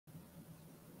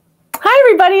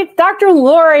everybody. It's Dr.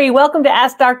 Lori. Welcome to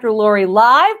Ask Dr. Lori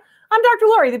Live. I'm Dr.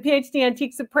 Lori, the PhD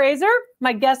Antiques Appraiser.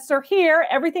 My guests are here.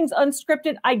 Everything's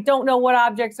unscripted. I don't know what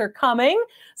objects are coming,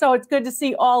 so it's good to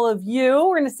see all of you.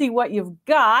 We're going to see what you've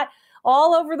got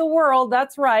all over the world.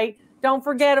 That's right. Don't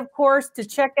forget, of course, to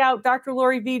check out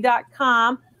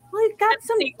drloriv.com. Well, you've got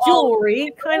some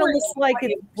jewelry. Kind of looks like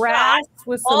it's brass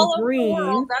with some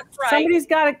green. That's right. Somebody's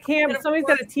got a camera. Somebody's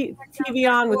got a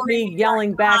TV on with me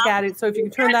yelling back at it. So if you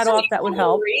can turn that off, that would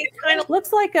help. Kind of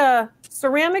looks like a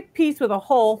ceramic piece with a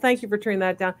hole. Thank you for turning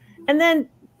that down. And then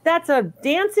that's a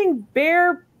dancing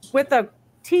bear with a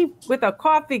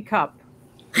coffee cup.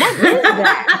 What is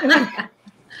that?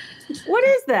 What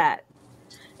is that?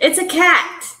 It's a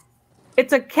cat.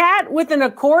 It's a cat with an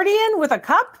accordion with a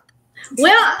cup?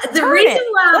 Well, the reason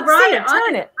why I brought it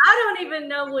on, it. I don't even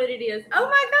know what it is. Oh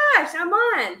my gosh, I'm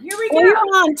on. Here we go. Well, you're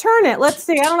on. Turn it. Let's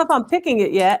see. I don't know if I'm picking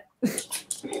it yet.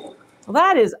 Well,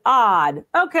 that is odd.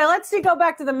 Okay, let's see. Go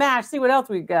back to the mash. See what else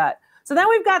we've got. So then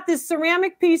we've got this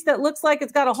ceramic piece that looks like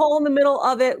it's got a hole in the middle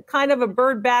of it, kind of a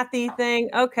bird bathy thing.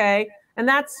 Okay, and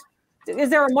is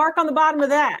there a mark on the bottom of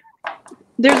that?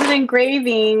 There's an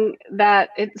engraving that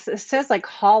it says like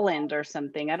Holland or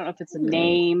something. I don't know if it's a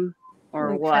name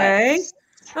or what.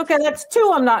 Okay, that's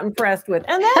two I'm not impressed with.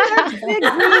 And then there's big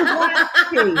green glass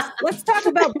piece. Let's talk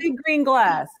about big green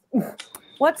glass.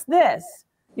 What's this?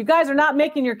 You guys are not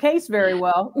making your case very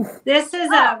well. This is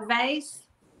a vase.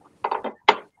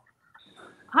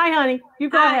 Hi, honey. You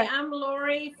go ahead. Hi, I'm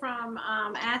Lori from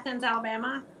Athens,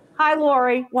 Alabama. Hi,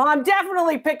 Lori. Well, I'm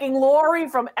definitely picking Lori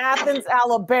from Athens,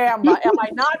 Alabama. Am I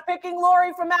not picking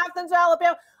Lori from Athens,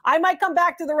 Alabama? I might come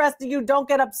back to the rest of you. Don't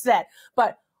get upset.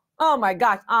 But oh my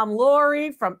gosh, I'm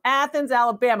Lori from Athens,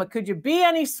 Alabama. Could you be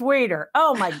any sweeter?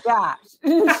 Oh my gosh.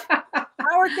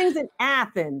 How are things in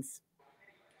Athens?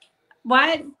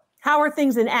 What? How are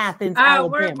things in Athens,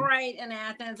 Alabama? We're great in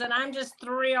Athens, and I'm just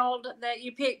thrilled that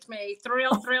you picked me.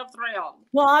 Thrilled.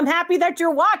 Well, I'm happy that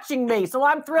you're watching me, so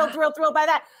I'm thrilled by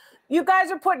that. You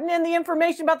guys are putting in the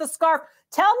information about the scarf.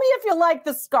 Tell me if you like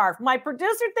the scarf. My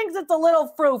producer thinks it's a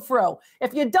little frou-frou.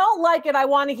 If you don't like it, I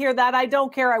want to hear that. I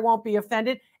don't care. I won't be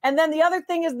offended. And then the other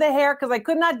thing is the hair, because I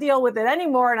could not deal with it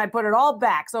anymore, and I put it all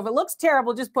back. So if it looks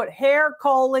terrible, just put hair,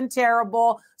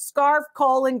 terrible, scarf,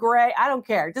 gray. I don't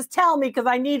care. Just tell me, because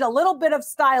I need a little bit of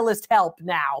stylist help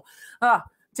now.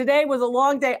 Today was a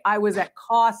long day. I was at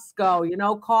Costco. You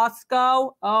know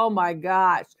Costco? Oh, my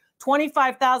gosh.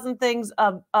 25,000 things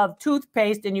of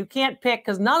toothpaste, and you can't pick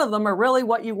because none of them are really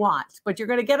what you want. But you're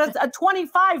going to get a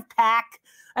 25 pack,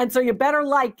 and so you better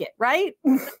like it, right?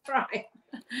 Right.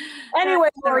 Anyway,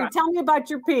 Lori, tell me about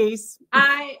your piece.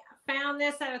 I found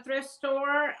this at a thrift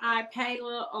store. I paid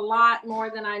a lot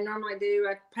more than I normally do.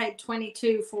 I paid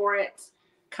 $22 for it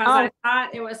because I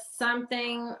thought it was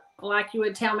something like you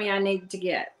would tell me I needed to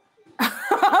get.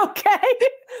 Okay.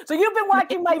 So you've been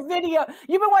watching my video.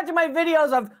 You've been watching my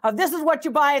videos of this is what you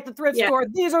buy at the thrift store.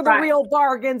 These are the real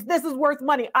bargains. This is worth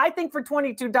money. I think for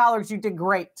 $22, you did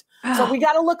great. So we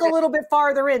got to look a little bit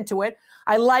farther into it.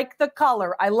 I like the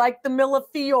color. I like the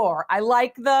millefiore. I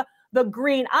like the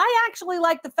green. I actually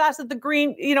like the fact that the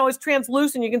green, is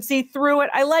translucent. You can see through it.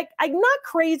 I'm not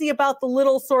crazy about the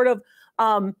little sort of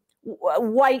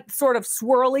white sort of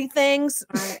swirly things.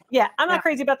 Yeah, I'm not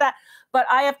crazy about that. But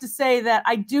I have to say that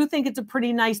I do think it's a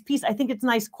pretty nice piece. I think it's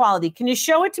nice quality. Can you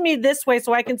show it to me this way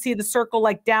so I can see the circle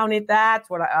like down it? That's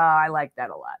what I like that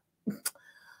a lot.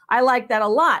 I like that a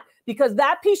lot because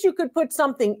that piece you could put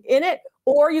something in it,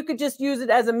 or you could just use it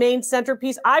as a main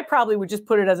centerpiece. I probably would just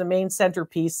put it as a main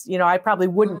centerpiece. I probably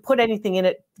wouldn't put anything in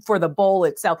it for the bowl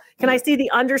itself. Can I see the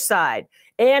underside?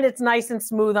 And it's nice and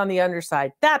smooth on the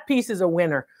underside. That piece is a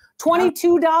winner.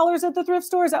 $22 at the thrift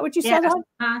store. Is that what you said?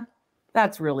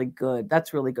 That's really good.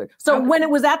 That's really good. So when it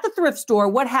was at the thrift store,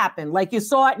 what happened? Like you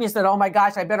saw it and you said, oh my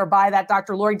gosh, I better buy that,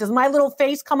 Dr. Lori. Does my little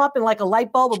face come up in like a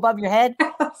light bulb above your head?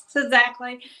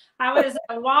 Exactly.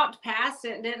 I walked past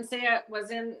it and didn't see it,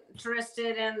 was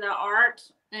interested in the art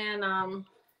and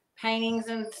paintings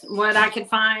and what I could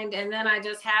find. And then I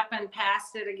just happened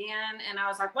past it again. And I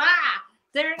was like, wow,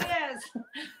 there it is.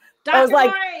 Dr.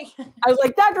 Lori. I was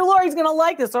like, Dr. Lori's going to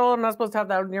like this. Oh, I'm not supposed to have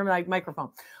that near my microphone.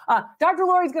 Dr.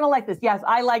 Lori's going to like this. Yes,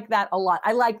 I like that a lot.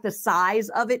 I like the size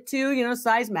of it too.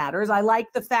 Size matters. I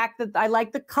like the fact that I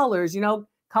like the colors.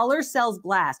 Color sells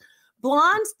glass.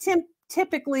 Blondes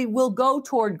typically will go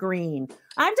toward green.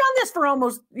 I've done this for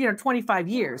almost, 25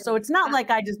 years. So it's not like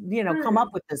I just, come up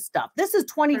with this stuff. This is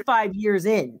 25 years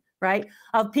in, right?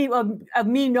 Of people, of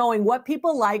me knowing what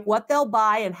people like, what they'll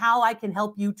buy, and how I can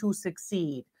help you to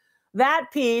succeed. That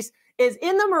piece is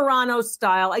in the Murano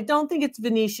style. I don't think it's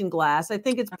Venetian glass. I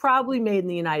think it's probably made in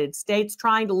the United States,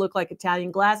 trying to look like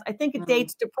Italian glass. I think it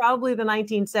dates to probably the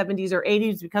 1970s or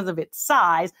 80s because of its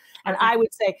size. And I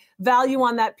would say value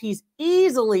on that piece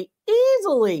easily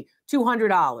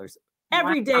 $200.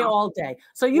 Every day, all day.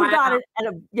 So you got it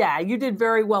at you did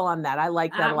very well on that. I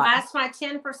like that a lot. That's my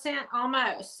 10%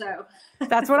 almost. So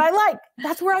that's what I like.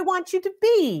 That's where I want you to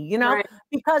be, you know,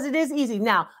 because it is easy.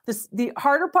 Now, the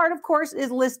harder part, of course,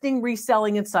 is listing,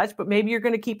 reselling and such, but maybe you're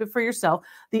going to keep it for yourself.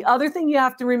 The other thing you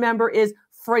have to remember is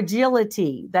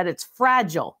fragility, that it's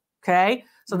fragile. Okay.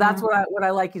 So that's what I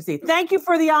like you to see. Thank you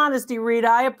for the honesty, Rita.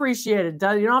 I appreciate it. You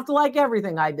don't have to like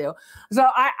everything I do. So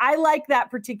I like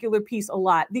that particular piece a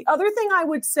lot. The other thing I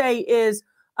would say is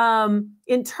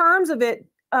in terms of it,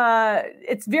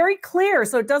 it's very clear.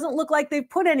 So it doesn't look like they've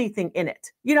put anything in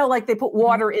it. You know, like they put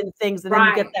water in things and then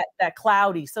you get that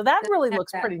cloudy. So that really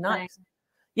looks pretty nice.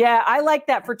 Yeah, I like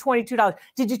that for $22.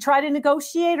 Did you try to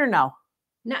negotiate or no?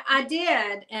 No, I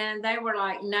did, and they were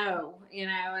like, "No," you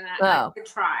know, and I could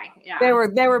try. Yeah, they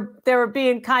were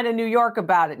being kind of New York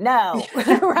about it. No,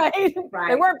 right?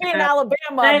 They weren't being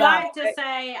Alabama. They like to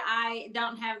say, "I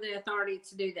don't have the authority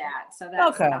to do that." So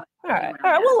that's okay. All right.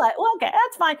 Well, okay,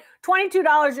 that's fine.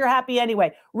 $22, you're happy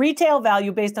anyway. Retail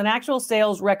value based on actual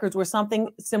sales records where something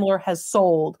similar has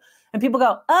sold, and people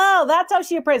go, "Oh, that's how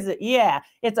she appraises it." Yeah,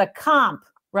 it's a comp.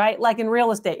 Right? Like in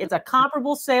real estate, it's a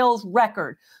comparable sales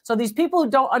record. So these people who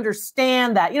don't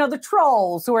understand that, you know, the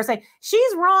trolls who are saying,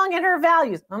 she's wrong in her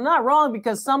values. I'm not wrong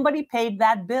because somebody paid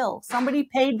that bill. Somebody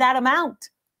paid that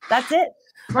amount. That's it.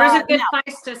 Where's a good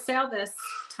place to sell this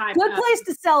type Good place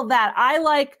to sell that. I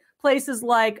like places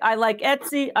like, I like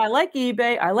Etsy. I like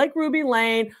eBay. I like Ruby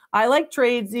Lane. I like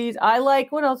Tradesies. I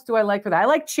like, what else do I like for that? I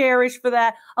like Cherish for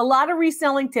that. A lot of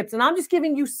reselling tips. And I'm just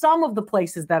giving you some of the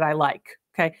places that I like.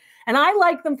 Okay. And I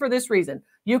like them for this reason.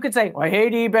 You could say, well, I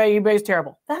hate eBay. eBay's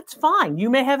terrible. That's fine. You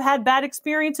may have had bad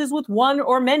experiences with one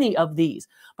or many of these,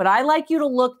 but I like you to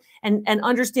look and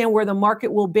understand where the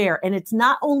market will bear. And it's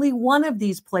not only one of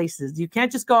these places. You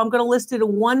can't just go, I'm going to list it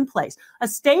in one place.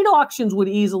 Estate auctions would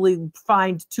easily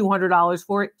find $200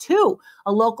 for it too.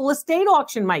 A local estate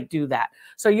auction might do that.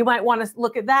 So you might want to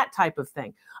look at that type of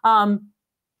thing.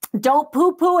 Don't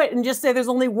poo-poo it and just say there's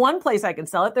only one place I can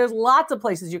sell it. There's lots of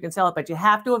places you can sell it, but you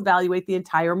have to evaluate the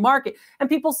entire market. And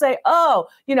people say, oh,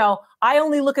 you know, I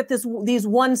only look at these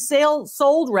one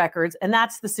sold records, and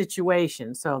that's the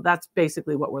situation. So that's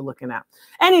basically what we're looking at.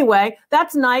 Anyway,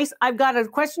 that's nice. I've got a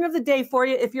question of the day for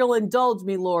you, if you'll indulge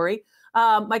me, Lori.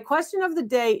 My question of the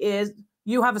day is,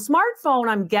 you have a smartphone,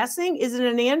 I'm guessing. Is it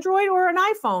an Android or an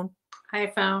iPhone?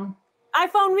 iPhone.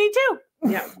 iPhone, me too.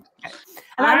 Yeah.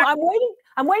 And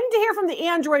I'm waiting to hear from the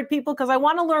Android people because I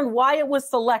want to learn why it was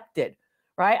selected,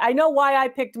 right? I know why I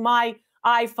picked my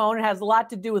iPhone. It has a lot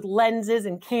to do with lenses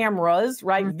and cameras,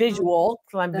 right? Visual,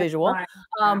 because I'm visual.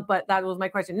 Right. But that was my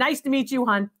question. Nice to meet you,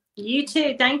 hon. You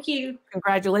too. Thank you.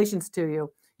 Congratulations to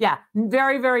you. Yeah,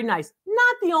 very, very nice.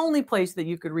 Not the only place that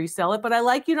you could resell it, but I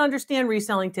like you to understand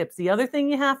reselling tips. The other thing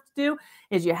you have to do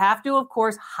is you have to, of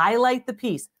course, highlight the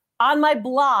piece. On my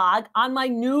blog, on my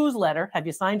newsletter, have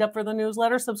you signed up for the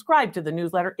newsletter? Subscribe to the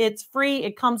newsletter. It's free.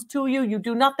 It comes to you. You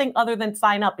do nothing other than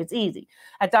sign up. It's easy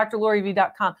at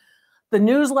drloriv.com. The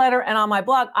newsletter and on my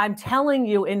blog, I'm telling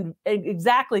you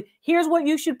exactly, here's what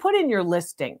you should put in your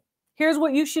listing. Here's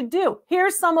what you should do.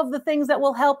 Here's some of the things that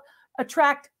will help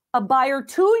attract a buyer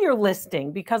to your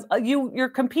listing, because you're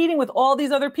competing with all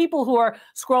these other people who are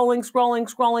scrolling,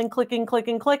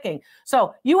 clicking.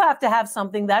 So you have to have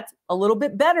something that's a little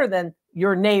bit better than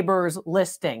your neighbor's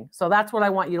listing. So that's what I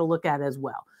want you to look at as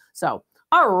well. So,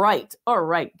 all right.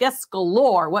 Guests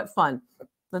galore. What fun.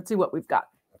 Let's see what we've got.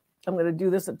 I'm going to do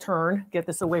this a turn, get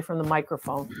this away from the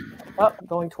microphone. Oh,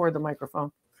 going toward the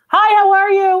microphone. Hi, how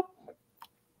are you?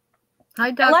 Hi,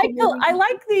 Dr. I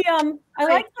like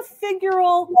the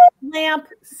figural lamp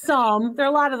some. There are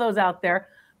a lot of those out there.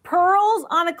 Pearls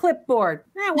on a clipboard.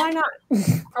 Why not?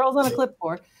 Pearls on a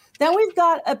clipboard. Then we've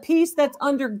got a piece that's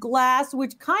under glass,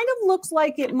 which kind of looks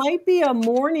like it might be a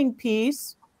mourning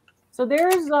piece. So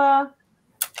there's I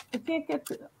can't get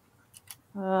to.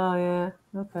 Oh yeah.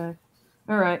 Okay.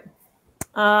 All right.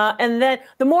 And then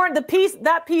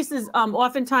that piece is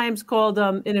oftentimes called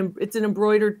it's an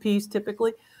embroidered piece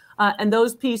typically. And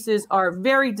those pieces are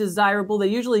very desirable. They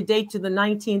usually date to the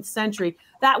 19th century.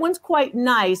 That one's quite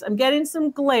nice. I'm getting some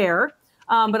glare,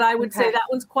 but I would say that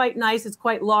one's quite nice. It's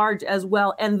quite large as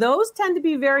well. And those tend to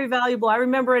be very valuable. I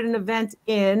remember at an event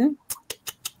in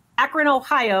Akron,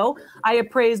 Ohio, I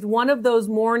appraised one of those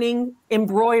mourning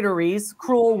embroideries,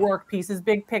 crewel work pieces,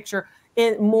 big picture.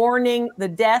 in mourning the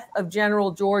death of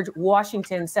General George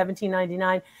Washington,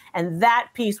 1799. And that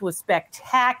piece was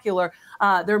spectacular.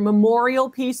 They're memorial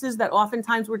pieces that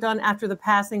oftentimes were done after the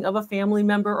passing of a family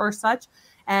member or such.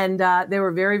 And they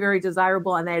were very, very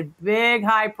desirable, and they had big,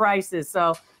 high prices.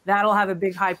 So that'll have a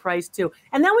big, high price too.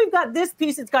 And then we've got this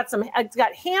piece. It's got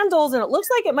handles, and it looks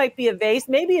like it might be a vase.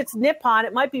 Maybe it's Nippon.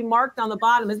 It might be marked on the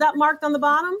bottom. Is that marked on the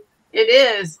bottom? It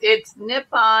is. It's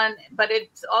Nippon, but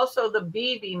it's also the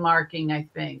BB marking, I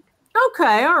think.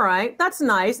 Okay, all right. That's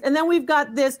nice. And then we've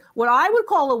got this, what I would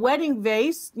call a wedding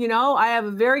vase. You know, I have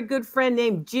a very good friend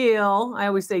named Jill. I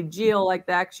always say Jill like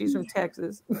that 'cause she's from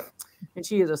Texas. And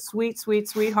she is a sweet, sweet,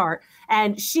 sweetheart.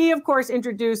 And she, of course,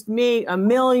 introduced me a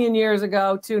million years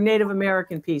ago to Native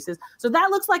American pieces. So that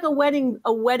looks like a wedding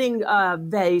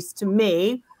vase to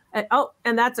me. And,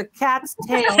 and that's a cat's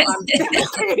tail. I'm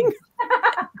thinking.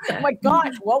 Oh my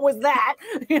gosh, what was that?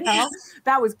 You know,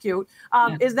 that was cute.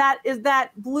 Is that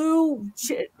blue?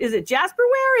 Is it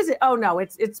Jasperware? Is it? Oh no,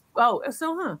 it's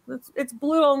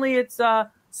blue. Only it's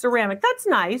ceramic. That's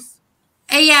nice.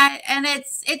 Yeah, and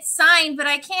it's signed, but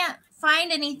I can't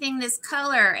find anything this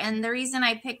color. And the reason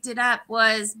I picked it up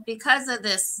was because of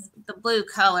the blue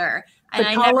color. And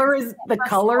the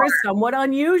color is somewhat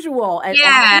unusual. And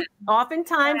yeah.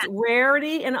 Oftentimes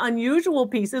rarity and unusual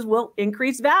pieces will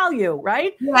increase value,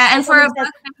 right? Yeah, and for a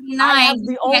 $1.99, I have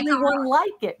the only one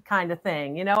like it kind of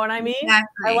thing. You know what I mean?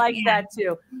 Exactly. I like that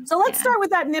too. So let's start with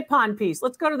that Nippon piece.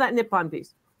 Let's go to that Nippon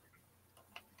piece.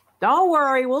 Don't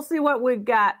worry, we'll see what we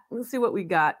got. We'll see what we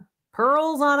got.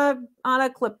 Pearls on a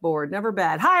clipboard, never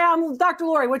bad. Hi, I'm Dr.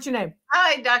 Lori. What's your name?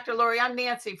 Hi, Dr. Lori. I'm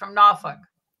Nancy from Norfolk.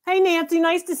 Hey, Nancy.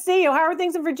 Nice to see you. How are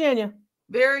things in Virginia?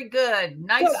 Very good.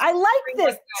 Nice. Good. I like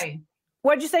this. Day.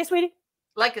 What'd you say, sweetie?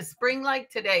 Like a spring like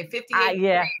today, 58.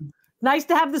 Yeah. Nice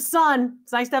to have the sun.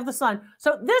 It's nice to have the sun.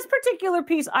 So this particular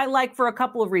piece I like for a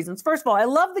couple of reasons. First of all, I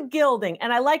love the gilding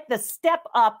and I like the step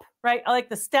up, right? I like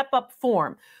the step up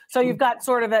form. So you've got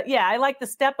sort of I like the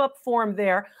step up form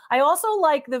there. I also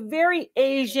like the very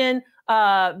Asian,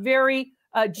 very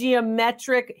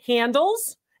geometric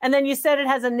handles. And then you said it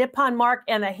has a Nippon mark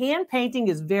and the hand painting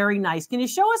is very nice. Can you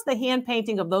show us the hand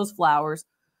painting of those flowers?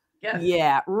 Yes.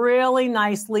 Yeah, really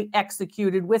nicely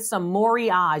executed with some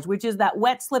moriage, which is that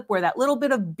wet slip where that little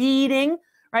bit of beading,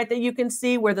 right, that you can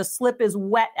see where the slip is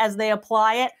wet as they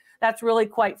apply it. That's really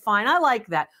quite fine. I like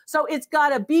that. So it's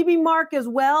got a BB mark as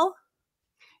well.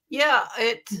 Yeah,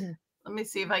 let me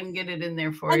see if I can get it in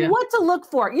there for you. And what to look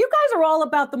for. You guys are all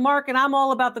about the mark and I'm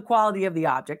all about the quality of the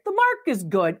object. The mark is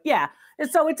good. Yeah. And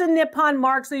so it's a Nippon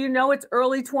mark. So you know it's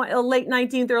late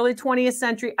 19th, early 20th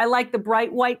century. I like the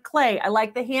bright white clay. I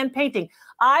like the hand painting.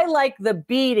 I like the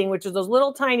beading, which is those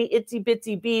little tiny itsy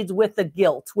bitsy beads with the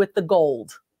gilt, with the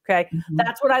gold. Okay. Mm-hmm.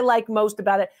 That's what I like most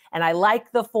about it. And I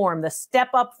like the form. The step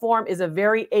up form is a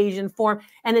very Asian form.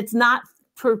 And it's not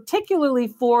particularly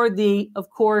for the,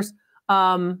 of course,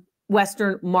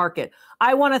 Western market.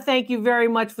 I want to thank you very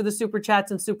much for the super chats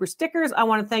and super stickers. I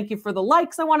want to thank you for the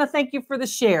likes. I want to thank you for the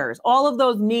shares. All of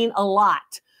those mean a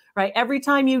lot, right? Every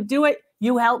time you do it,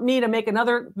 you help me to make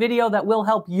another video that will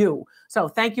help you. So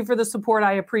thank you for the support.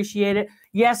 I appreciate it.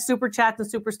 Yes, super chats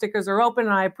and super stickers are open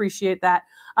and I appreciate that.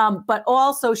 But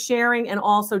also sharing and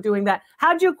also doing that.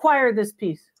 How'd you acquire this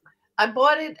piece? I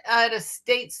bought it at a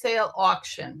estate sale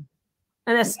auction.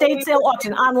 An estate sale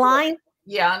auction online?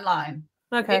 Yeah, online.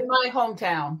 Okay. In my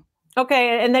hometown.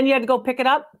 Okay. And then you had to go pick it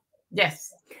up?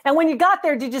 Yes. And when you got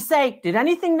there, did you say, did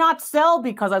anything not sell?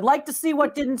 Because I'd like to see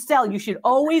what didn't sell. You should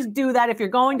always do that if you're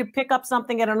going to pick up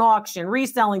something at an auction,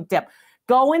 reselling tip.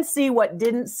 Go and see what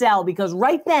didn't sell, because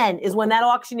right then is when that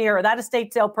auctioneer or that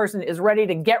estate sale person is ready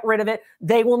to get rid of it.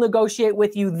 They will negotiate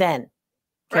with you then.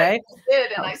 Okay. Right. I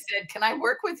did. And I said, can I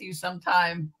work with you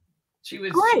sometime? She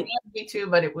was great. She wanted me to,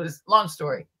 but it was long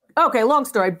story. Okay, long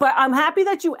story. But I'm happy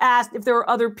that you asked if there are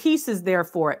other pieces there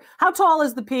for it. How tall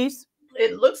is the piece?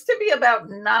 It looks to be about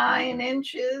 9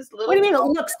 inches. What do you mean it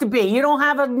looks to be? You don't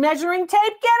have a measuring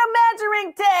tape? Get a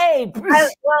measuring tape.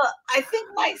 Well, I think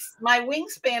my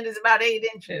wingspan is about 8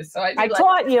 inches. So I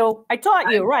taught you.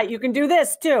 Right. You can do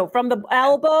this too. From the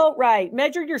elbow, right.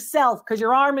 Measure yourself because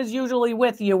your arm is usually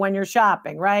with you when you're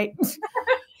shopping, right?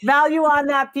 Value on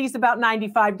that piece about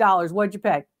 $95. What'd you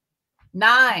pay?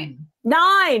 9.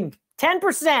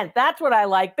 10%. That's what I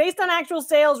like. Based on actual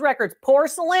sales records,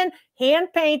 porcelain, hand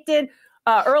painted,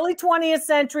 early 20th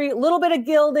century, a little bit of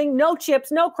gilding, no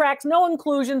chips, no cracks, no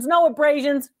inclusions, no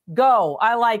abrasions. Go.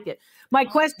 I like it. My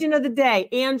question of the day,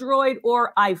 Android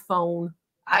or iPhone?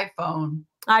 iPhone.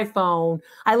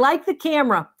 I like the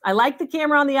camera. I like the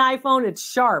camera on the iPhone. It's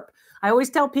sharp. I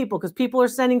always tell people, because people are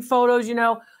sending photos,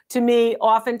 to me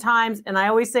oftentimes. And I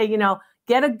always say,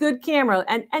 Get a good camera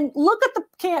and look at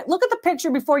the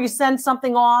picture before you send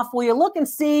something off. Will you look and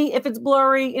see if it's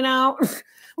blurry, you know?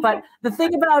 But the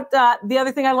thing about the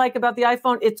other thing I like about the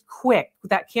iPhone, it's quick.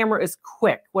 That camera is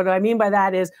quick. What I mean by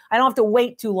that is I don't have to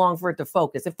wait too long for it to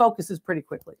focus. It focuses pretty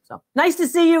quickly. So nice to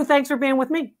see you. Thanks for being with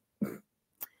me.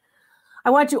 I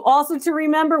want you also to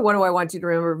remember, what do I want you to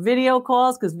remember? Video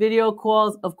calls, because video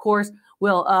calls, of course,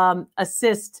 will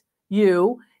assist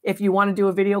you. If you want to do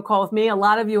a video call with me, a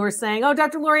lot of you are saying, oh,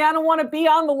 Dr. Lori, I don't want to be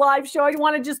on the live show. I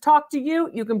want to just talk to you.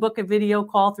 You can book a video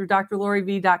call through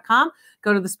drloriv.com.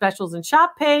 Go to the specials and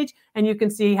shop page, and you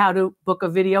can see how to book a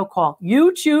video call.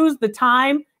 You choose the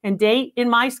time and date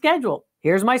in my schedule.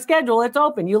 Here's my schedule. It's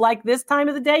open. You like this time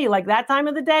of the day? You like that time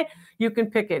of the day? You can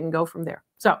pick it and go from there.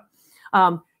 So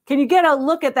can you get a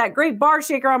look at that great bar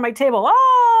shaker on my table?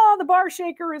 Oh, the bar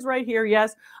shaker is right here.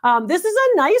 Yes. This is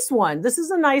a nice one. This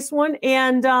is a nice one.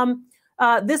 And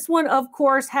this one, of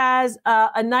course, has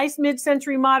a nice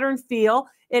mid-century modern feel.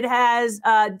 It has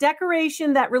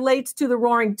decoration that relates to the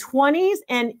Roaring 20s,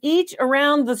 and each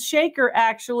around the shaker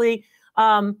actually,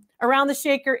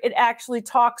 it actually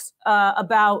talks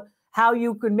about how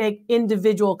you could make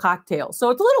individual cocktails. So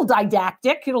it's a little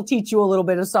didactic. It'll teach you a little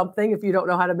bit of something if you don't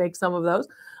know how to make some of those.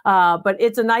 But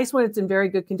it's a nice one. It's in very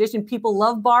good condition. People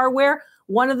love barware.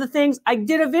 One of the things, I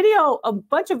did a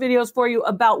bunch of videos for you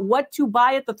about what to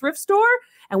buy at the thrift store.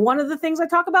 And one of the things I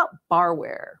talk about,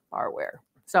 barware.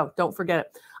 So don't forget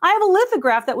it. I have a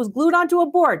lithograph that was glued onto a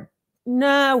board.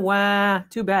 No,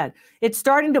 too bad. It's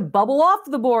starting to bubble off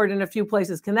the board in a few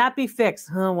places. Can that be fixed?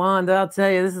 Oh, Wanda, I'll tell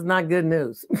you, this is not good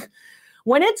news.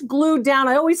 When it's glued down,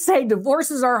 I always say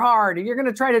divorces are hard. If you're going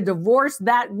to try to divorce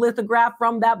that lithograph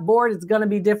from that board, it's going to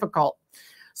be difficult.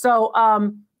 So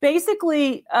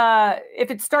basically,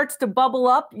 if it starts to bubble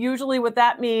up, usually what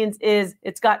that means is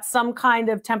it's got some kind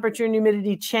of temperature and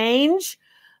humidity change.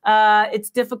 It's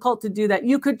difficult to do that.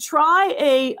 You could try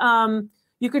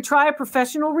a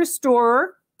professional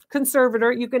restorer,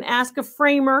 conservator. You can ask a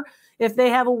framer if they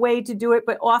have a way to do it,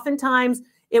 but oftentimes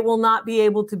it will not be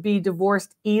able to be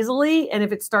divorced easily. And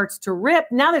if it starts to rip,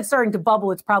 now that it's starting to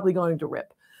bubble, it's probably going to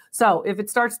rip. So if it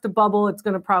starts to bubble, it's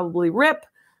going to probably rip.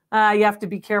 You have to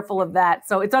be careful of that.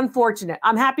 So it's unfortunate.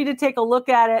 I'm happy to take a look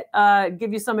at it,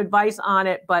 give you some advice on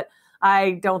it, but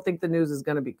I don't think the news is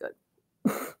going to be good.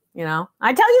 You know,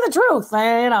 I tell you the truth.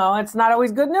 It's not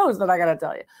always good news that I got to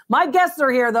tell you. My guests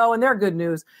are here, though, and they're good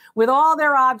news. With all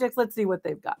their objects, let's see what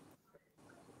they've got.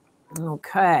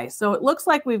 Okay, so it looks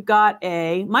like we've got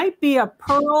might be a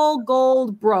pearl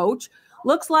gold brooch.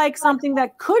 Looks like something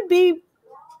that could be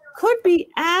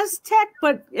Aztec,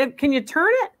 but can you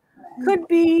turn it? Could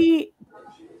be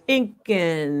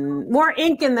Incan, more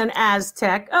Incan than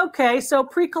Aztec. Okay, so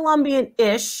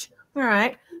pre-Columbian-ish. All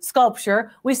right.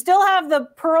 Sculpture. We still have the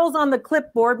pearls on the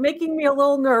clipboard, making me a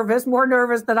little nervous, more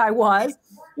nervous than I was.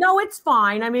 No, it's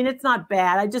fine. I mean, it's not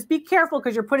bad. I just be careful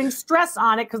because you're putting stress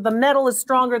on it because the metal is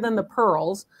stronger than the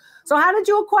pearls. So how did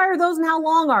you acquire those and how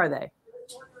long are they?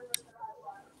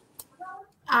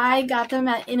 I got them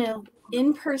at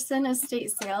in-person estate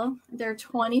sale. They're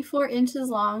 24 inches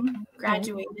long,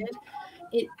 graduated.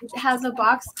 It has a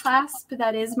box clasp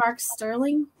that is marked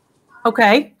sterling.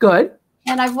 Okay, good.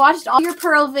 And I've watched all your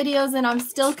pearl videos and I'm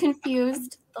still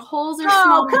confused. The holes are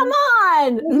small. Oh, come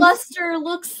on. The luster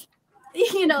looks,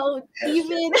 even.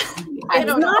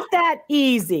 It's not that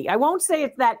easy. I won't say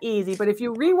it's that easy, but if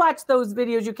you rewatch those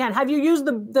videos, you can. Have you used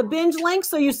the binge link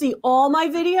so you see all my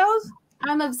videos?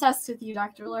 I'm obsessed with you,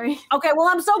 Dr. Lori. Okay, well,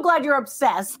 I'm so glad you're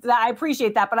obsessed. I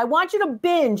appreciate that, but I want you to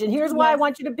binge, and here's why I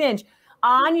want you to binge.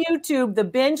 On YouTube, the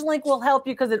binge link will help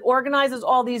you because it organizes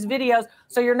all these videos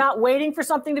so you're not waiting for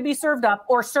something to be served up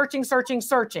or searching.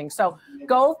 So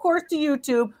go, of course, to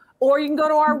YouTube, or you can go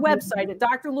to our website at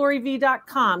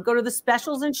drloriv.com. Go to the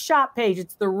specials and shop page.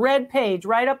 It's the red page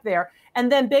right up there.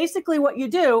 And then basically what you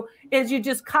do is you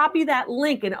just copy that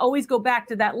link and always go back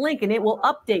to that link, and it will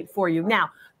update for you. Now,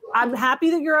 I'm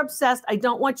happy that you're obsessed. I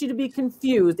don't want you to be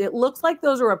confused. It looks like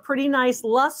those are a pretty nice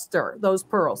luster, those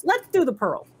pearls. Let's do the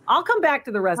pearls. I'll come back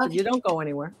to the rest of you. Don't go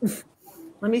anywhere.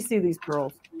 Let me see these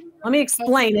pearls. Let me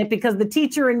explain it because the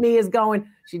teacher in me is going,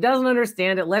 she doesn't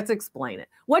understand it. Let's explain it.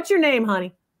 What's your name,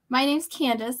 honey? My name's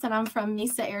Candace, and I'm from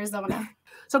Mesa, Arizona.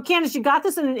 So, Candace, you got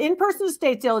this in an in-person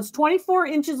estate sale. It's 24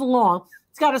 inches long.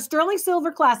 It's got a sterling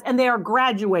silver clasp, and they are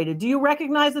graduated. Do you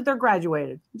recognize that they're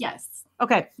graduated? Yes.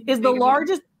 Okay. Is the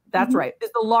largest... That's right.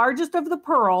 It's the largest of the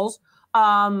pearls,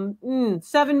 7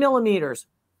 millimeters.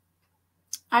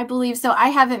 I believe so. I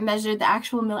haven't measured the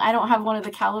actual I don't have one of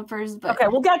the calipers, but okay,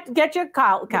 we'll get you a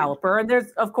caliper. And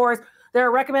there's, of course, There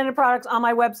are recommended products on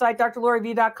my website,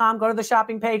 drloriv.com. Go to the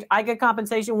shopping page. I get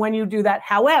compensation when you do that.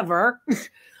 However,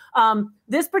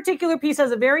 this particular piece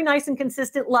has a very nice and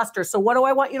consistent luster. So what do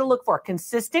I want you to look for?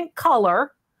 Consistent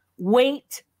color,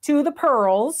 weight to the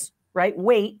pearls, right?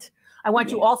 Weight. I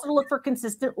want you also to look for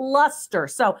consistent luster.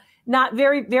 So not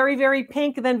very, very, very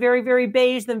pink, then very, very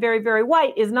beige, then very, very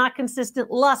white is not consistent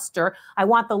luster. I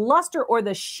want the luster or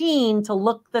the sheen to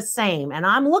look the same. And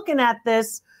I'm looking at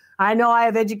this. I know I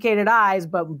have educated eyes,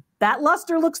 but that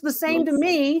luster looks the same to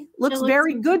me. Looks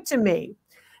very good to me.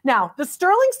 Now, the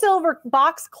sterling silver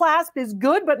box clasp is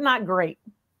good, but not great.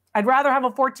 I'd rather have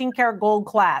a 14 karat gold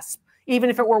clasp, even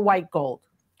if it were white gold.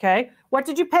 Okay. What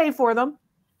did you pay for them?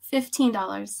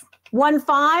 $15.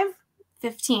 1.5?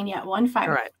 15, yeah, 1.5. All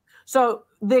right. So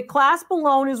the clasp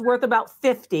alone is worth about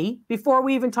 50 before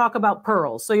we even talk about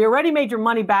pearls. So you already made your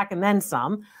money back and then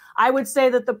some. I would say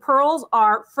that the pearls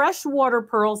are freshwater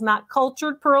pearls, not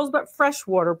cultured pearls, but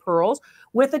freshwater pearls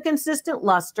with a consistent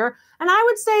luster. And I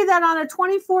would say that on a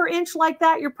 24-inch like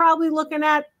that, you're probably looking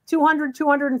at $200,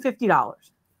 $250.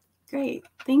 Great.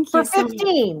 Thank you for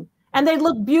 15. And they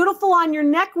look beautiful on your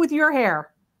neck with your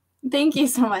hair. Thank you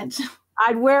so much.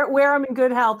 I'd wear them in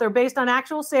good health. They're based on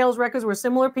actual sales records where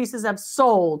similar pieces have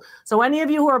sold. So any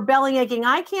of you who are belly aching,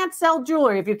 I can't sell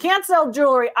jewelry. If you can't sell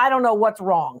jewelry, I don't know what's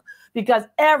wrong, because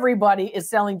everybody is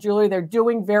selling jewelry. They're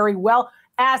doing very well.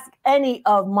 Ask any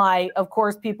of my, of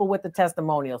course, people with the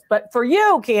testimonials. But for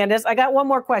you, Candace, I got one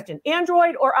more question.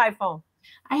 Android or iPhone?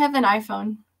 I have an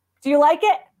iPhone. Do you like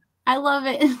it? I love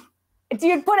it. Do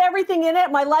you put everything in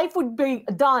it? My life would be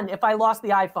done if I lost the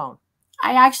iPhone.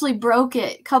 I actually broke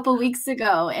it a couple weeks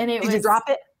ago, and Did you drop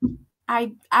it?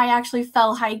 I actually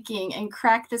fell hiking and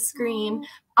cracked the screen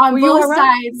on both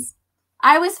sides.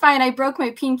 I was fine. I broke my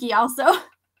pinky also.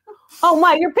 Oh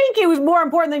my! Your pinky was more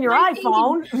important than your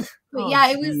iPhone. But yeah,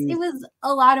 it was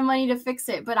a lot of money to fix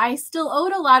it, but I still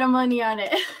owed a lot of money on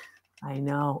it. I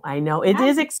know. It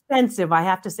is expensive. I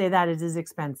have to say that it is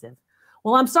expensive.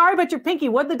 Well, I'm sorry about your pinky.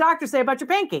 What did the doctor say about your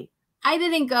pinky? I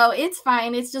didn't go. It's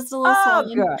fine. It's just a little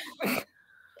swollen. Good.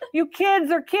 You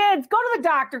kids are kids. Go to the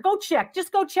doctor. Go check.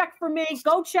 Just go check for me.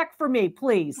 Go check for me,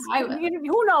 please.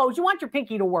 Who knows? You want your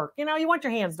pinky to work. You know, you want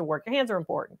your hands to work. Your hands are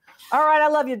important. All right. I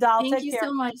love you, doll. Thank you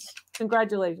so much.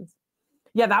 Congratulations.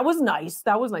 Yeah, that was nice.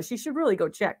 That was nice. She should really go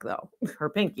check, though. Her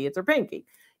pinky. It's her pinky.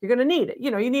 You're going to need it. You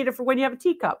know, you need it for when you have a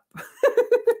teacup.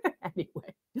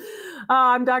 Anyway,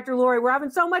 I'm Dr. Lori. We're having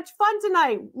so much fun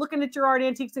tonight, looking at your art,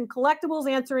 antiques, and collectibles,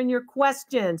 answering your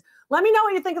questions. Let me know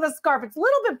what you think of the scarf. It's a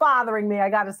little bit bothering me, I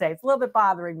got to say. It's a little bit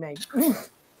bothering me.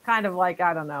 Kind of like,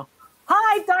 I don't know.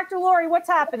 Hi, Dr. Lori. What's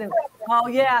happening? Oh,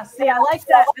 yeah. See, I like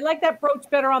that. I like that brooch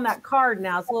better on that card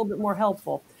now. It's a little bit more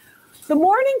helpful. The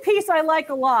morning piece I like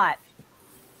a lot.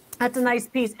 That's a nice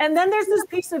piece. And then there's this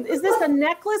piece of, is this a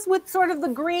necklace with sort of the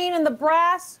green and the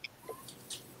brass?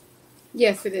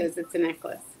 Yes, it is. It's a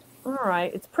necklace. All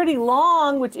right. It's pretty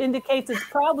long, which indicates it's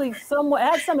probably somewhat,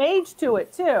 has some age to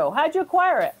it too. How'd you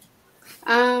acquire it?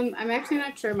 I'm actually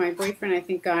not sure. My boyfriend, I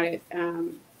think, got it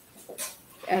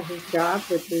at his job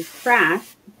with his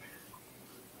trash.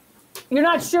 You're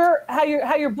not sure how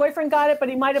your boyfriend got it, but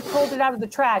he might have pulled it out of the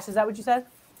trash. Is that what you said?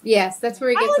 Yes, that's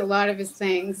where he gets a lot of his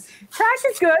things. Trash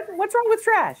is good. What's wrong with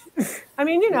trash? I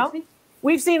mean, you know,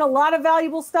 we've seen a lot of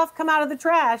valuable stuff come out of the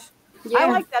trash. Yeah. I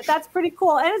like that. That's pretty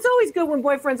cool. And it's always good when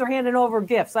boyfriends are handing over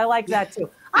gifts. I like that too.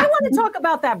 I want to talk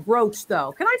about that brooch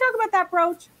though. Can I talk about that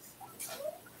brooch?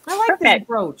 I like this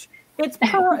brooch. It's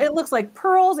pearl. It looks like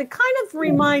pearls. It kind of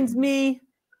reminds me.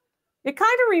 It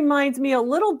kind of reminds me a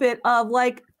little bit of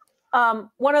like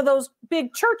one of those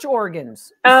big church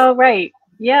organs. Oh, right.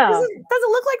 Yeah. Does it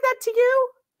look like that to you?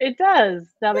 It does.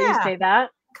 Now that you say that.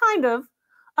 Kind of.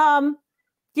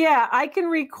 Yeah, I can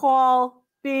recall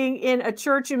being in a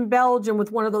church in Belgium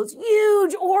with one of those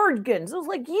huge organs. It was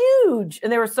like huge.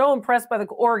 And they were so impressed by the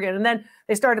organ. And then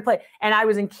they started to play. And I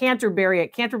was in Canterbury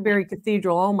at Canterbury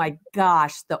Cathedral. Oh my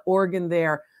gosh, the organ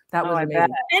there. That was amazing.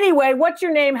 Anyway, what's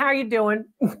your name? How are you doing?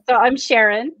 So I'm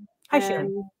Sharon. Hi,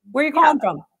 Sharon. Where are you calling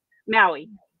from? Maui.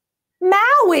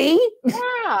 Maui?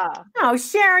 Yeah. Oh,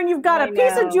 Sharon, you've got a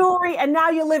piece of jewelry and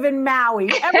now you live in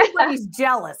Maui. Everybody's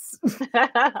jealous.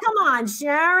 Come on,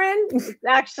 Sharon. It's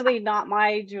actually not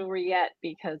my jewelry yet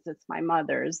because it's my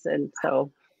mother's. And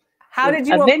so how did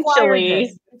you acquire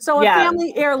this? So a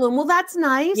family heirloom. Well, that's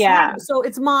nice. Yeah. So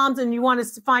it's mom's and you want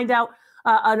us to find out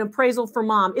an appraisal for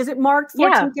mom. Is it marked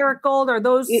 14 karat gold? Are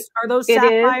those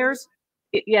sapphires?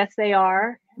 Yes, they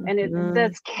are. And it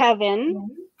says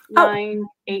Kevin.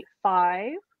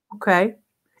 985. Okay.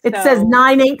 It says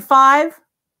 985.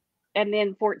 And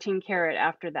then 14 karat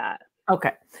after that.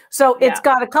 Okay. So it's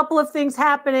got a couple of things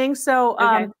happening. So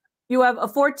You have a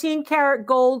 14 karat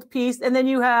gold piece, and then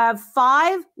you have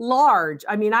 5 large.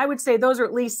 I mean, I would say those are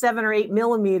at least 7 or 8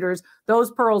 millimeters. Those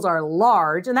pearls are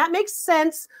large. And that makes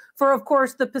sense for, of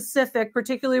course, the Pacific,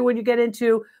 particularly when you get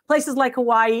into places like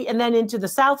Hawaii and then into the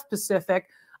South Pacific.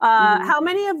 How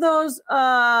many of those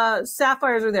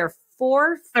sapphires are there?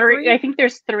 4? 3? I think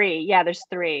there's 3. Yeah, there's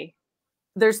 3.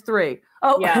 There's 3.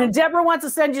 Oh, yeah. Deborah wants to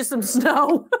send you some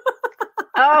snow.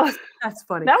 Oh, that's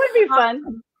funny. That would be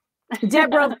fun.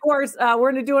 Deborah, of course,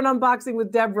 we're going to do an unboxing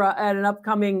with Deborah at an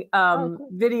upcoming cool.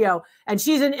 video. And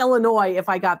she's in Illinois, if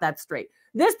I got that straight.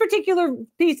 This particular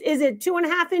piece, is it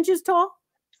 2.5 inches tall?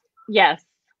 Yes.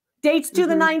 Dates to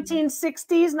the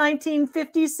 1960s,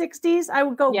 1950s, 60s. I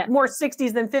would go more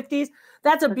 60s than 50s.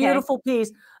 That's a beautiful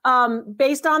piece.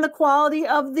 Based on the quality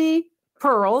of the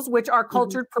pearls, which are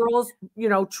cultured pearls, you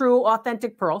know, true,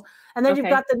 authentic pearls. And then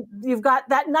you've got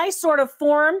that nice sort of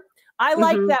form. I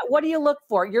like that. What do you look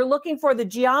for? You're looking for the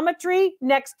geometry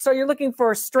next. So you're looking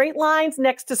for straight lines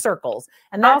next to circles.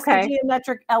 And that's the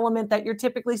geometric element that you're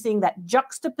typically seeing, that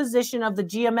juxtaposition of the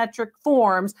geometric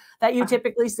forms that you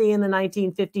typically see in the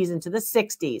 1950s into the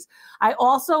 60s. I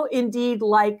also indeed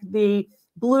like the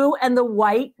blue and the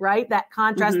white, right? That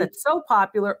contrast that's so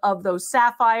popular of those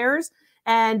sapphires.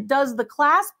 And does the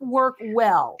clasp work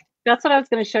well? That's what I was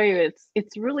going to show you.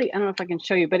 It's really, I don't know if I can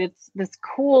show you, but it's this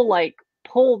cool, like,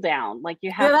 pull down, like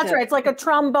you have that's right. It's like a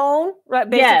trombone, right?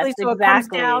 Basically, so it comes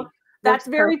down. That's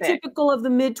very typical of the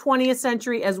mid 20th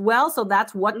century as well. So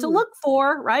that's what to look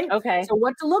for, right? Okay. So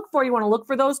what to look for? You want to look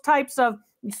for those types of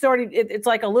it's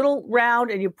like a little round,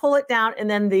 and you pull it down, and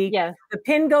then the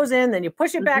pin goes in. Then you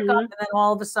push it back up, and then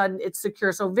all of a sudden it's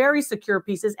secure. So very secure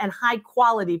pieces and high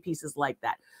quality pieces like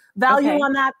that. Value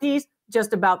on that piece,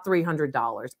 just about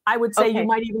 $300. I would say you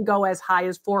might even go as high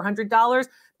as $400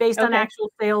 based on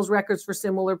actual sales records for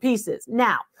similar pieces.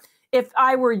 Now, if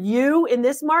I were you in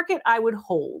this market, I would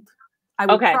hold. I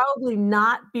would probably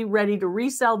not be ready to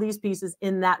resell these pieces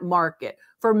in that market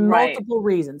for multiple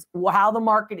reasons. How the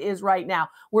market is right now.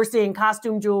 We're seeing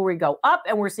costume jewelry go up,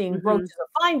 and we're seeing brooches of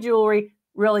fine jewelry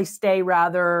really stay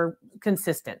rather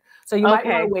consistent. So you might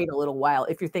want to wait a little while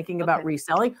if you're thinking about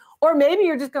reselling, or maybe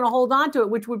you're just going to hold on to it,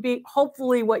 which would be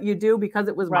hopefully what you do because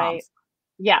it was mom's.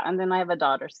 Yeah. And then I have a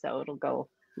daughter, so it'll go,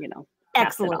 you know,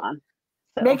 excellent. On.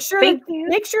 So, make sure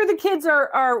the kids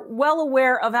are well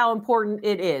aware of how important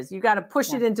it is. You got to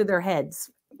push it into their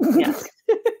heads. Yes.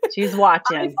 She's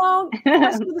watching. iPhone,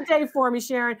 question of the day for me,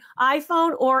 Sharon.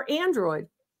 iPhone or Android?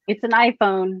 It's an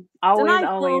iPhone.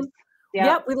 Always.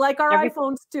 Yep, we like our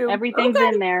iPhones too. Everything's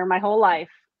in there my whole life.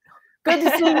 Good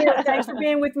to see you. Thanks for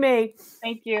being with me.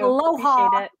 Thank you.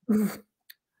 Aloha.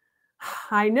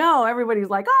 I know everybody's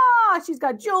like, she's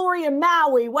got jewelry in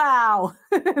Maui. Wow.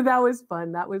 That was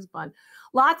fun. That was fun.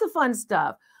 Lots of fun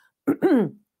stuff.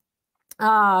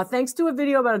 Thanks to a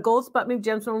video about a gold Sputnik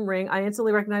gemstone ring, I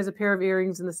instantly recognized a pair of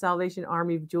earrings in the Salvation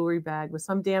Army jewelry bag. With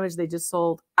some damage, they just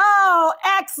sold. Oh,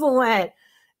 excellent.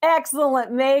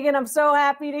 Excellent, Megan. I'm so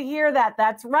happy to hear that.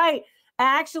 That's right.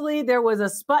 Actually, there was a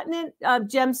Sputnik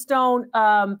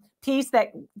gemstone piece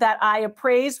that I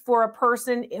appraised for a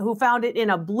person who found it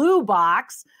in a blue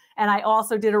box. And I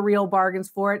also did a real bargains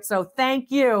for it. So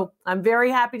thank you. I'm very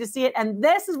happy to see it. And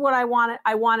this is what I want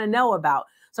to know about.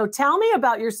 So tell me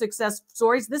about your success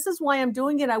stories. This is why I'm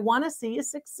doing it. I want to see you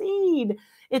succeed.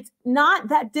 It's not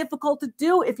that difficult to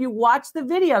do if you watch the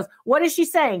videos. What is she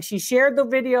saying? She shared the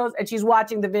videos and she's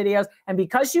watching the videos. And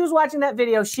because she was watching that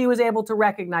video, she was able to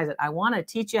recognize it. I want to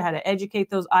teach you how to educate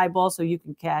those eyeballs so you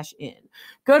can cash in.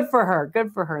 Good for her.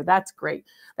 Good for her. That's great.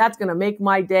 That's going to make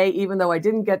my day, even though I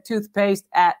didn't get toothpaste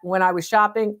when I was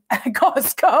shopping at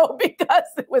Costco because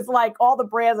it was like all the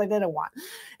brands I didn't want.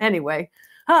 Anyway.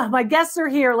 My guests are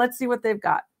here. Let's see what they've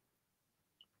got.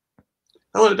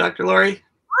 Hello, Dr. Lori.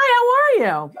 Hi, how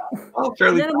are you? Oh,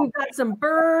 fairly. And then we've got some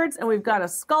birds, and we've got a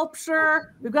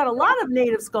sculpture. We've got a lot of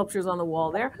native sculptures on the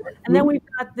wall there. And then we've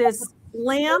got this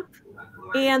lamp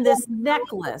and this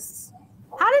necklace.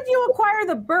 How did you acquire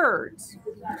the birds?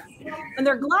 And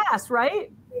they're glass,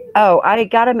 right? Oh, I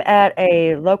got them at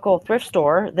a local thrift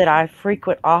store that I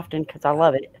frequent often because I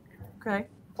love it. Okay.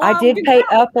 Well, I did pay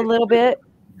up a little bit.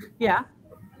 Yeah.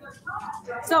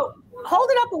 So hold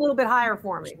it up a little bit higher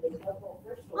for me.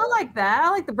 I like that. I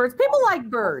like the birds. People like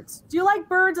birds. Do you like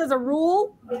birds as a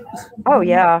rule? Oh,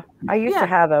 yeah. I used to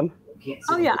have them.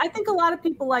 Oh, yeah. I think a lot of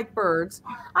people like birds.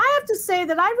 I have to say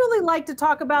that I really like to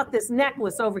talk about this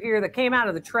necklace over here that came out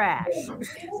of the trash. The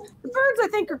birds, I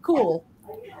think, are cool.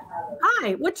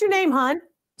 Hi. What's your name, hon?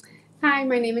 Hi,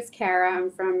 my name is Kara.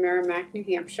 I'm from Merrimack, New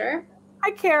Hampshire.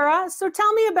 Hi, Kara. So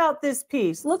tell me about this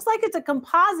piece. Looks like it's a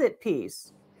composite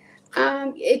piece.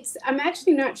 I'm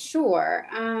actually not sure.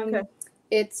 Okay.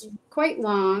 It's quite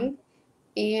long,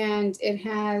 and it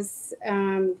has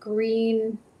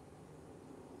green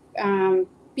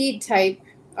bead type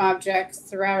objects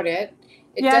throughout it.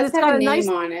 It does have a name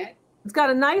on it. It's got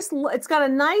a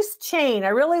nice chain. I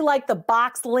really like the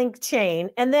box link chain.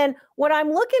 And then what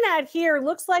I'm looking at here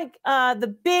looks like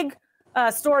the big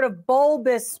sort of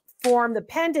bulbous form, the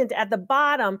pendant at the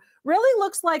bottom, really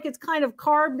looks like it's kind of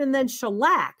carved and then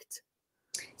shellacked.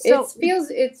 So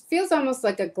it feels almost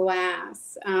like a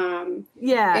glass.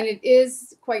 Yeah. And it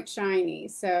is quite shiny.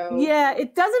 So yeah,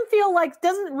 it doesn't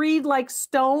read like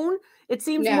stone. It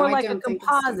seems more like a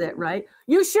composite, right?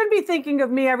 You should be thinking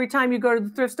of me every time you go to the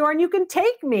thrift store, and you can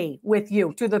take me with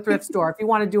you to the thrift store. If you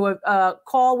want to do a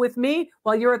call with me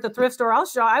while you're at the thrift store,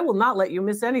 I will not let you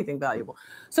miss anything valuable.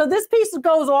 So this piece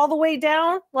goes all the way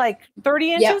down, like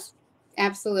 30 inches? Yep.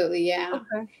 Absolutely, yeah.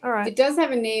 Okay, all right. It does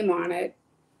have a name on it.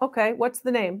 Okay, what's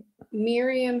the name?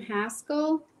 Miriam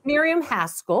Haskell. Miriam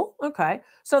Haskell. Okay.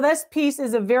 So this piece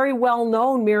is a very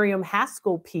well-known Miriam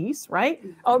Haskell piece, right?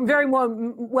 A very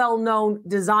well-known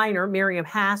designer, Miriam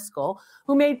Haskell,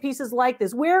 who made pieces like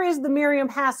this. Where is the Miriam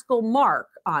Haskell mark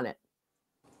on it?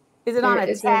 Is it on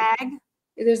a tag?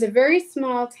 There's a very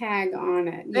small tag on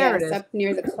it. There it is. Up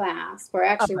near the clasp, or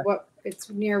actually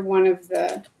it's near one of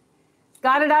the...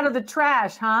 Got it out of the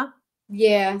trash, huh?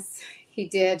 Yes, he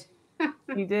did.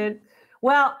 He did?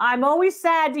 Well, I'm always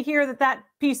sad to hear that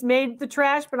piece made the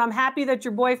trash, but I'm happy that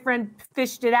your boyfriend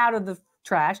fished it out of the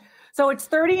trash. So it's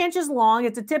 30 inches long.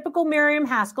 It's a typical Miriam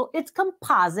Haskell. It's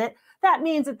composite. That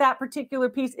means that particular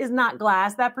piece is not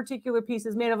glass. That particular piece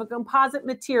is made of a composite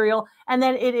material, and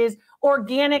then it is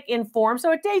organic in form.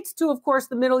 So it dates to, of course,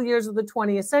 the middle years of the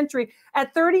 20th century.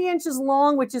 At 30 inches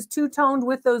long, which is two-toned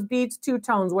with those beads, two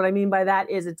tones. What I mean by that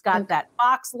is it's got that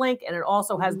box link, and it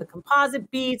also has the composite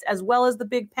beads as well as the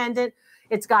big pendant.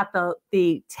 It's got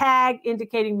the tag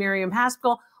indicating Miriam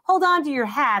Haskell. Hold on to your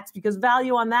hats because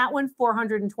value on that one,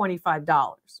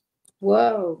 $425.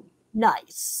 Whoa.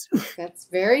 Nice. That's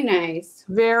very nice.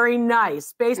 Very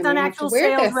nice. Based on actual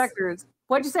sales records.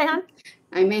 What'd you say, hon?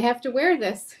 I may have to wear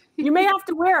this. You may have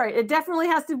to wear it. It definitely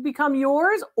has to become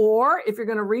yours, or if you're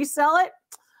going to resell it,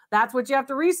 that's what you have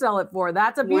to resell it for.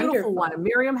 That's a beautiful one. A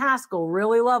Miriam Haskell,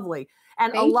 really lovely.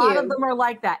 And a lot of them are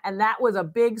like that. And that was a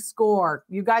big score.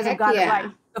 You guys have got it right.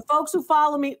 The folks who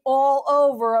follow me all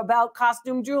over about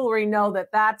costume jewelry know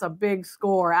that that's a big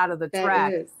score out of the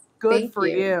track. Good for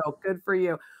you. Good for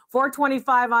you.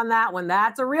 $425 on that one.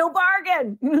 That's a real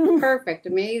bargain. Perfect.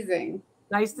 Amazing.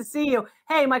 Nice to see you.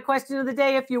 Hey, my question of the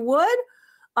day, if you would,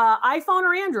 iPhone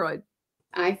or Android?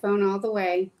 iPhone all the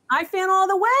way. iPhone all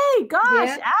the way.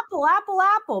 Gosh,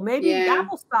 Apple. Maybe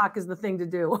Apple stock is the thing to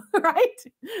do, right?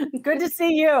 Good to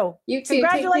see you. You too.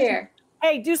 Congratulations. Take care.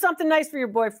 Hey, do something nice for your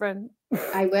boyfriend.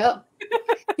 I will.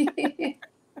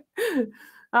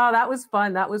 Oh, that was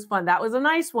fun. That was fun. That was a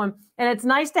nice one. And it's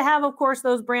nice to have, of course,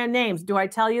 those brand names. Do I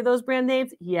tell you those brand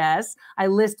names? Yes. I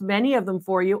list many of them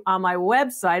for you on my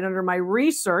website under my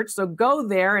research. So go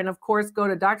there and, of course, go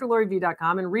to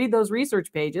drloriv.com and read those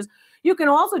research pages. You can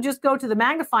also just go to the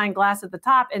magnifying glass at the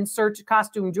top and search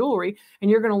costume jewelry,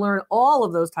 and you're going to learn all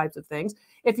of those types of things.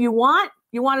 If you want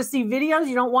to see videos,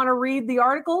 you don't want to read the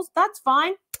articles, that's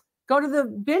fine. Go to the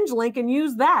binge link and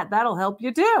use that. That'll help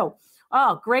you too.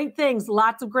 Oh, great things.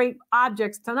 Lots of great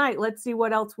objects tonight. Let's see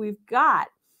what else we've got.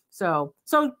 So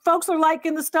folks are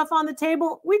liking the stuff on the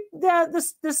table.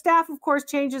 The staff, of course,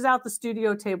 changes out the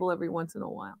studio table every once in a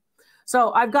while.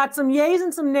 So I've got some yays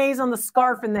and some nays on the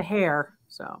scarf and the hair.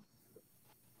 So,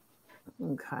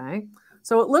 okay.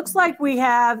 So it looks like we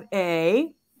have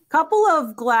a couple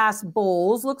of glass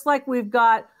bowls. Looks like we've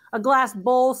got a glass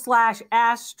bowl /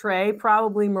 ashtray,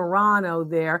 probably Murano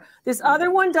there. This other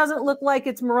one doesn't look like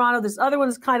it's Murano. This other one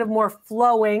is kind of more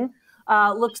flowing.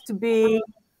 Looks to be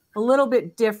a little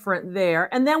bit different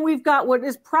there. And then we've got what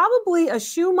is probably a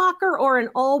Schumacher or an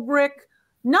Ulbrich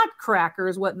nutcracker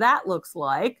is what that looks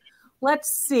like. Let's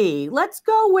see. Let's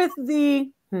go with the,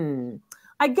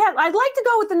 I'd like to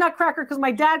go with the nutcracker because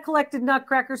my dad collected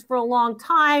nutcrackers for a long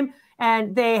time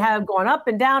and they have gone up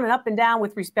and down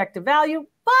with respect to value.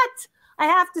 But I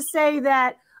have to say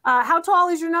that, how tall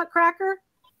is your nutcracker?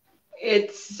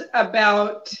 It's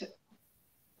about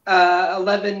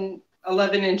 11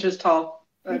 inches tall.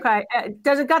 Okay.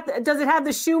 Does it have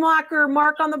the Schumacher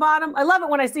mark on the bottom? I love it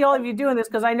when I see all of you doing this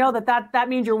because I know that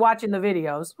means you're watching the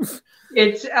videos.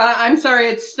 It's I'm sorry,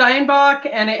 it's Steinbach,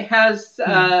 and it has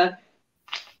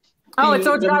so it's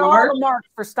got all the marks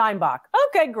for Steinbach.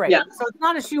 Okay, great. Yeah. So it's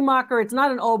not a Schumacher, it's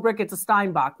not an Ulbrich, it's a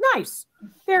Steinbach. Nice.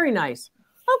 Very nice.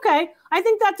 Okay. I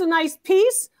think that's a nice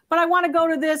piece. but I want to go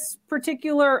to this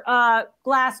particular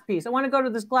glass piece. I want to go to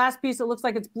this glass piece that looks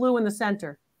like it's blue in the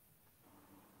center.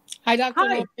 Hi, Dr.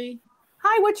 Hi. Lori.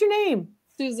 Hi, what's your name?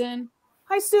 Susan.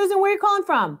 Hi, Susan. Where are you calling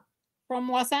from? From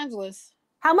Los Angeles.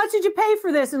 How much did you pay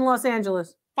for this in Los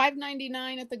Angeles?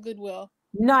 $5.99 at the Goodwill.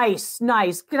 Nice,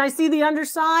 nice. Can I see the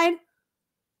underside?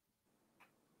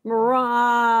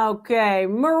 Okay,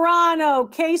 Murano,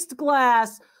 cased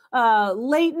glass,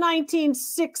 late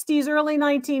 1960s, early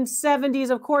 1970s.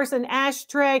 Of course, an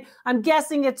ashtray. I'm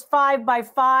guessing it's 5 by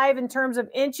 5 in terms of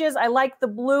inches. I like the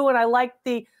blue and I like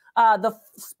the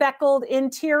speckled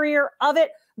interior of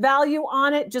it. Value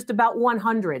on it, just about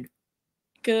 100.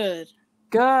 Good.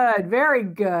 Good. Very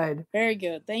good. Very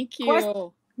good. Thank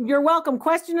you. You're welcome.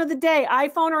 Question of the day,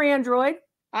 iPhone or Android?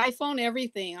 iPhone,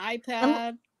 everything.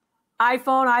 iPad.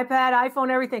 iPhone, iPad, iPhone,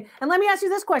 everything. And let me ask you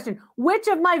this question. Which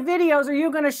of my videos are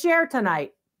you going to share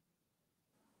tonight?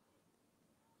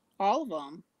 All of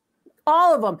them.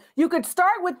 All of them. You could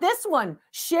start with this one.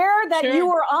 Share that you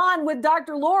were on with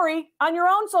Dr. Lori on your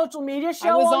own social media.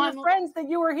 Show all your friends that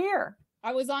you were here.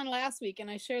 I was on last week and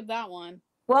I shared that one.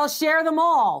 Well, share them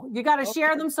all. You got to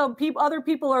share them so other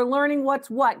people are learning what's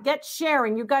what. Get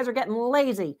sharing. You guys are getting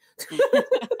lazy.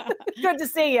 Good to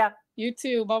see you. You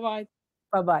too. Bye-bye.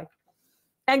 Bye-bye.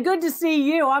 And good to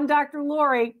see you. I'm Dr.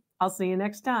 Lori. I'll see you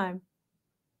next time.